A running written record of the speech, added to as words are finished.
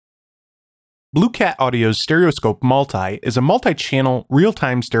Blue Cat Audio's Stereoscope Multi is a multi-channel,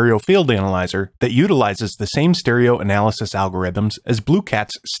 real-time stereo field analyzer that utilizes the same stereo analysis algorithms as Blue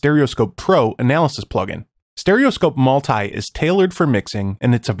Cat's Stereoscope Pro analysis plugin. Stereoscope Multi is tailored for mixing,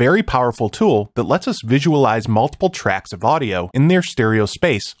 and it's a very powerful tool that lets us visualize multiple tracks of audio in their stereo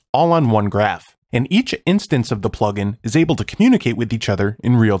space, all on one graph. And each instance of the plugin is able to communicate with each other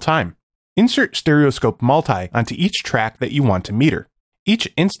in real time. Insert Stereoscope Multi onto each track that you want to meter. Each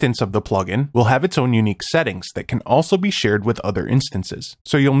instance of the plugin will have its own unique settings that can also be shared with other instances,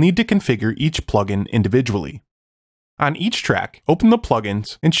 so you'll need to configure each plugin individually. On each track, open the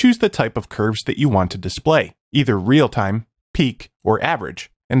plugins and choose the type of curves that you want to display, either real-time, peak, or average,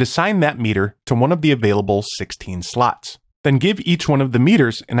 and assign that meter to one of the available 16 slots. Then give each one of the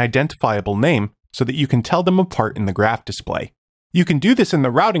meters an identifiable name so that you can tell them apart in the graph display. You can do this in the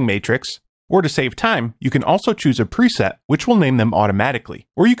routing matrix, or to save time, you can also choose a preset which will name them automatically,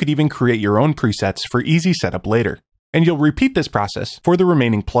 or you could even create your own presets for easy setup later. And you'll repeat this process for the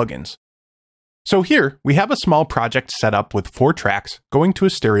remaining plugins. So here, we have a small project set up with 4 tracks going to a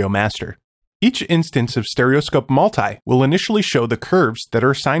stereo master. Each instance of Stereoscope Multi will initially show the curves that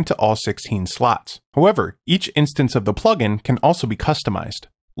are assigned to all 16 slots. However, each instance of the plugin can also be customized.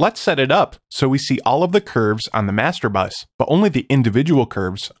 Let's set it up so we see all of the curves on the master bus, but only the individual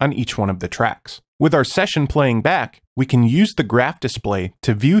curves on each one of the tracks. With our session playing back, we can use the graph display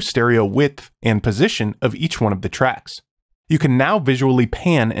to view stereo width and position of each one of the tracks. You can now visually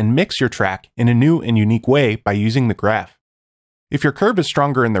pan and mix your track in a new and unique way by using the graph. If your curve is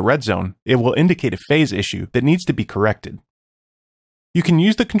stronger in the red zone, it will indicate a phase issue that needs to be corrected. You can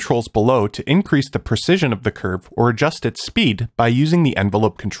use the controls below to increase the precision of the curve or adjust its speed by using the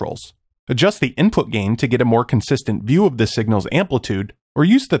envelope controls. Adjust the input gain to get a more consistent view of the signal's amplitude, or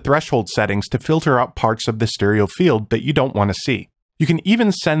use the threshold settings to filter out parts of the stereo field that you don't want to see. You can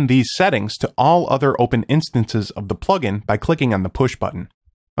even send these settings to all other open instances of the plugin by clicking on the push button.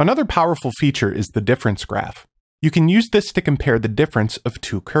 Another powerful feature is the difference graph. You can use this to compare the difference of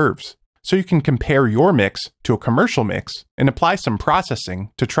 2 curves. So you can compare your mix to a commercial mix and apply some processing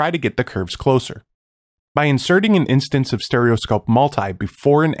to try to get the curves closer. By inserting an instance of Stereoscope Multi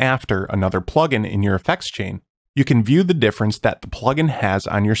before and after another plugin in your effects chain, you can view the difference that the plugin has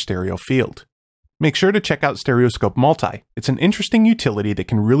on your stereo field. Make sure to check out Stereoscope Multi. It's an interesting utility that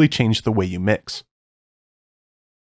can really change the way you mix.